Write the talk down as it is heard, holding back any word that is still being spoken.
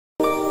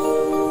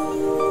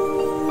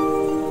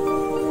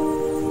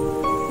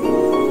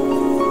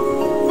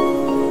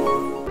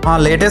మా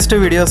latest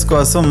videos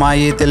కోసం మా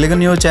ఈ తెలుగు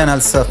న్యూస్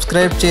ఛానల్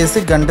సబ్స్క్రైబ్ చేసి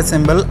గంట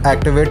సింబల్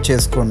యాక్టివేట్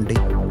చేసుకోండి.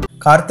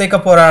 కార్తీక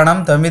పురాణం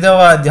 9వ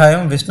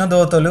అధ్యాయం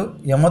విష్ణుదూతలు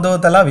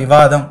యమదూతల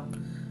వివాదం.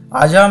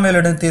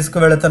 ఆజామిలుడిని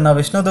తీసుకువెళుతున్న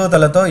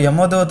విష్ణుదూతలతో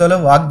యమదూతలు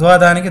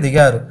వాగ్వాదానికి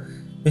దిగారు.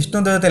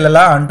 విష్ణుదూతలు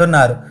ఇలా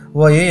అంటున్నారు,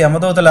 ఓయి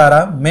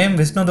యమదూతలారా, మేం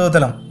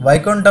విష్ణుదూతలం,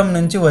 వైకుంఠం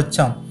నుంచి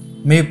వచ్చాం.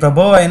 మీ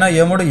ప్రభువు అయిన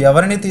యముడు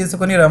ఎవరిని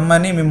తీసుకుని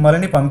రమ్మని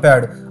మిమ్మల్ని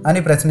పంపాడు అని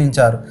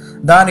ప్రశ్నించారు.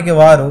 దానికి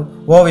వారు,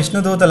 ఓ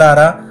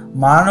విష్ణుదూతలారా,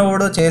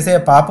 మానవుడు చేసే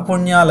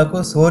పాపపుణ్యాలకు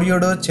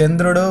సూర్యుడు,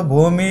 చంద్రుడు,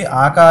 భూమి,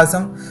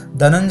 ఆకాశం,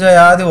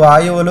 ధనుంజయాది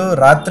వాయువులు,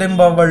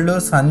 రాత్రింబవళ్ళు,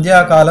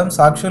 సంధ్యాకాలం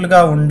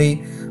సాక్షులుగా ఉండి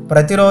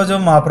ప్రతిరోజు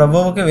మా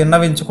ప్రభువుకి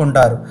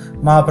విన్నవించుకుంటారు.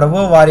 మా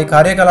ప్రభువు వారి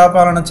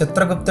కార్యకలాపాలను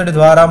చిత్రగుప్తుడి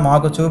ద్వారా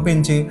మాకు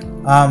చూపించి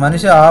ఆ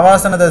మనిషి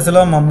ఆవాసన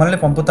దశలో మమ్మల్ని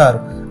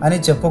పంపుతారు అని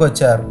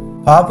చెప్పుకొచ్చారు.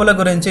 పాపుల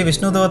గురించి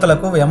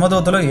విష్ణుదూతలకు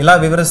యమదూతలు ఇలా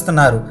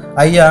వివరిస్తున్నారు.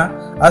 అయ్యా,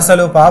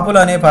 అసలు పాపులు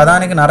అనే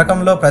పదానికి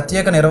నరకంలో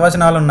ప్రత్యేక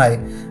నిర్వచనాలున్నాయి.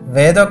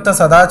 వేదోక్త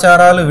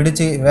సదాచారాలు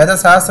విడిచి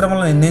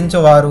వేదశాస్త్రములను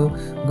నిందించువారు,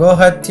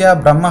 గోహత్య,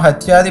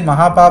 బ్రహ్మహత్యాది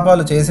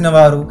మహాపాపాలు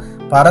చేసినవారు,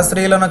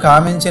 పరస్త్రీలను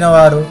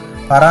కామించినవారు,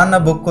 పరాన్న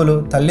బుక్కులు,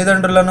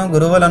 తల్లిదండ్రులను,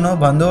 గురువులను,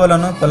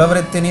 బంధువులను,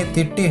 కులవృత్తిని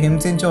తిట్టి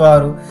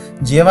హింసించువారు,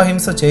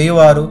 జీవహింస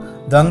చేయువారు,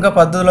 దొంగ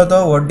పద్ధతులతో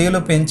వడ్డీలు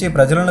పెంచి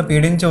ప్రజలను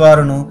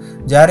పీడించువారును,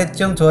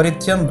 జారిత్యం,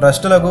 చోరిత్యం,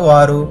 భ్రష్టులకు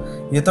వారు,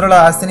 ఇతరుల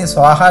ఆస్తిని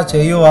స్వాహా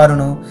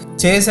చేయువారును,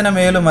 చేసిన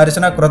మేలు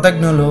మరిచిన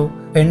కృతజ్ఞులు,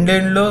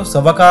 పెండ్లిండ్లు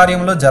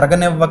శుభకార్యములు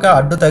జరగనివ్వక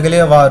అడ్డు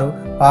తగిలేవారు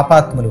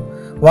పాపాత్ములు.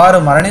 వారు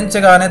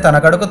మరణించగానే తన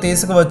కడుకు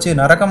తీసుకువచ్చి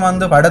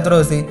నరకమందు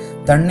పడద్రోసి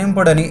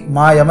దండింపుడని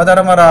మా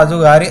యమధర్మరాజు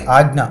గారి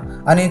ఆజ్ఞ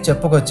అని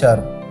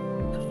చెప్పుకొచ్చారు.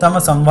 తమ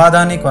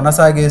సంవాదాన్ని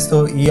కొనసాగిస్తూ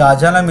ఈ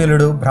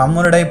అజామిలుడు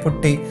బ్రాహ్మణుడై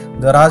పుట్టి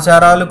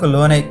దురాచారాలకు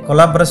లోనై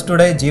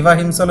కులభ్రష్టుడై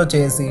జీవహింసలు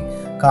చేసి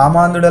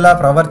కామాంధుడిలా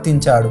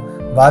ప్రవర్తించాడు.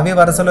 భావి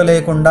వరసలు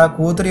లేకుండా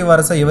కూతురి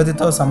వరస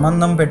యువతితో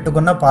సంబంధం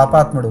పెట్టుకున్న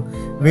పాపాత్ముడు.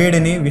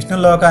 వీడిని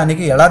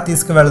విష్ణులోకానికి ఎలా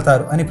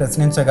తీసుకువెళ్తారు అని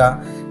ప్రశ్నించగా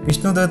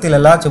విష్ణుదూతలు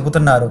ఎలా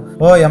చెబుతున్నారు,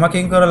 ఓ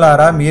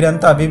యమకింకురులారా,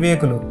 మీరెంత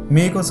అవివేకులు,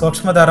 మీకు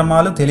సూక్ష్మ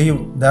ధర్మాలు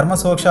తెలియవు. ధర్మ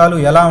సూక్ష్మాలు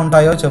ఎలా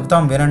ఉంటాయో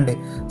చెబుతాం వినండి.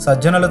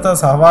 సజ్జనులతో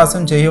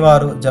సహవాసం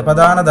చేయువారు,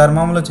 జపదాన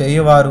ధర్మములు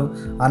చేయువారు,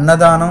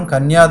 అన్నదానం,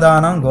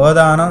 కన్యాదానం,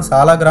 గోదానం,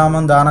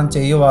 సాలగ్రామం దానం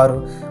చేయువారు,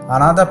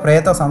 అనాథ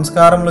ప్రేత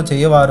సంస్కారములు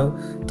చేయువారు,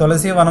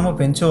 తులసి వనము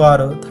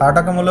పెంచువారు,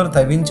 తాటకములు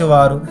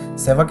తవ్వించువారు,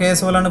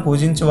 శివకేశవులను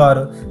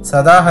పూజించువారు,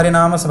 సదా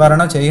హరినామ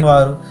స్మరణ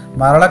చేయువారు,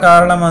 మరల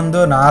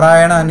కారణమందు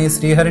నారాయణ అని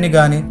శ్రీహరిని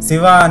గాని,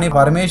 శివ అని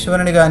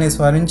పరమేశ్వరుని గాని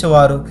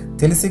స్మరించువారు,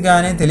 తెలిసి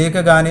గాని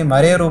తెలియక గాని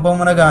మరే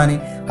రూపమున గాని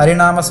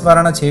హరినామ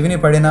స్మరణ చెవిని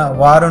పడిన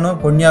వారును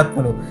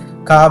పుణ్యాత్ములు.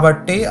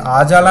 కాబట్టి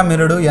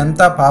ఆజామిలుడు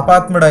ఎంత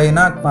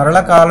పాపాత్ముడైనా మరల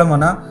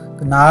కాలమున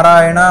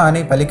నారాయణ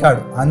అని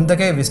పలికాడు.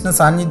 అందుకే విష్ణు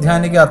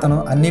సాన్నిధ్యానికి అతను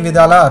అన్ని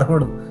విధాలా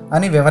అర్హుడు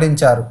అని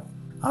వివరించారు.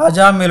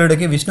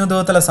 ఆజామిలుడికి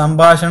విష్ణుదూతల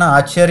సంభాషణ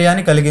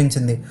ఆశ్చర్యాన్ని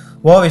కలిగించింది.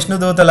 ఓ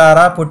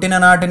విష్ణుదూతలారా, పుట్టిన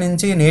నాటి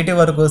నుంచి నేటి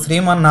వరకు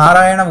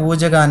శ్రీమన్నారాయణ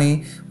పూజ గాని,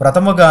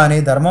 వ్రతము గాని,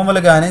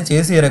 ధర్మములు గాని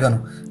చేసి ఎరగను.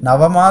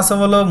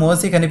 నవమాసములో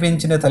మోసి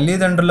కనిపించిన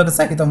తల్లిదండ్రులకు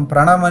సహితం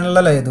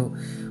ప్రణమనలేదు.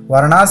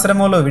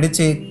 వర్ణాశ్రములు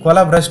విడిచి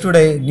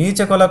కులభ్రష్టుడై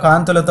నీచకుల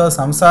కాంతులతో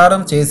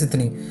సంసారం చేసి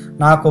తిని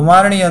నా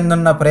కుమారుని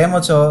యందున్న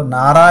ప్రేమచో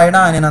నారాయణ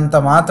అనినంత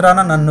మాత్రాన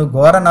నన్ను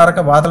ఘోర నరక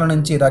బాధల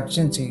నుంచి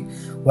రక్షించి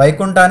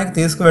వైకుంఠానికి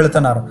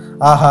తీసుకువెళుతున్నారు.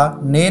 ఆహా,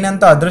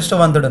 నేనెంత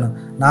అదృష్టవంతుడును!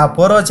 నా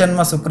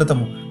పూర్వజన్మ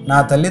సుకృతము, నా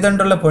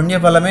తల్లిదండ్రుల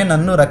పుణ్యఫలమే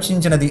నన్ను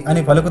రక్షించినది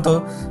అని పలుకుతూ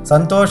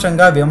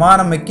సంతోషంగా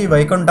విమానం ఎక్కి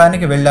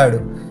వైకుంఠానికి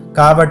వెళ్ళాడు.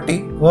 కాబట్టి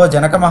ఓ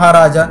జనక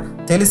మహారాజా,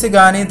 తెలిసి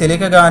గాని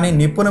తెలియక గాని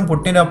నిప్పును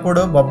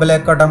పుట్టినప్పుడు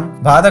బొబ్బలెక్కటం,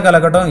 బాధ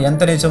కలగటం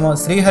ఎంత నిజమో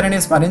శ్రీహరిని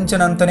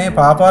స్మరించినంతనే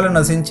పాపాలు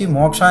నశించి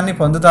మోక్షాన్ని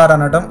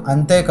పొందుతారనటం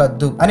అంతే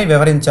కద్దు అని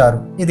వివరించారు.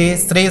 ఇది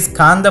శ్రీ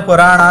స్కాంద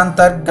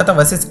పురాణాంతర్గత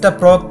వశిష్ఠ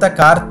ప్రోక్త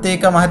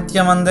కార్తీక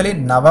మహత్యమందలి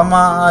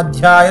 9వ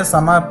అధ్యాయ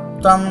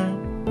సమాప్తం.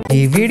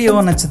 ఈ వీడియో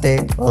నచ్చితే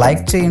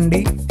లైక్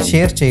చేయండి,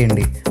 షేర్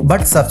చేయండి,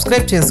 బట్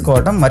సబ్స్క్రైబ్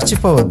చేసుకోవడం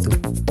మర్చిపోవద్దు.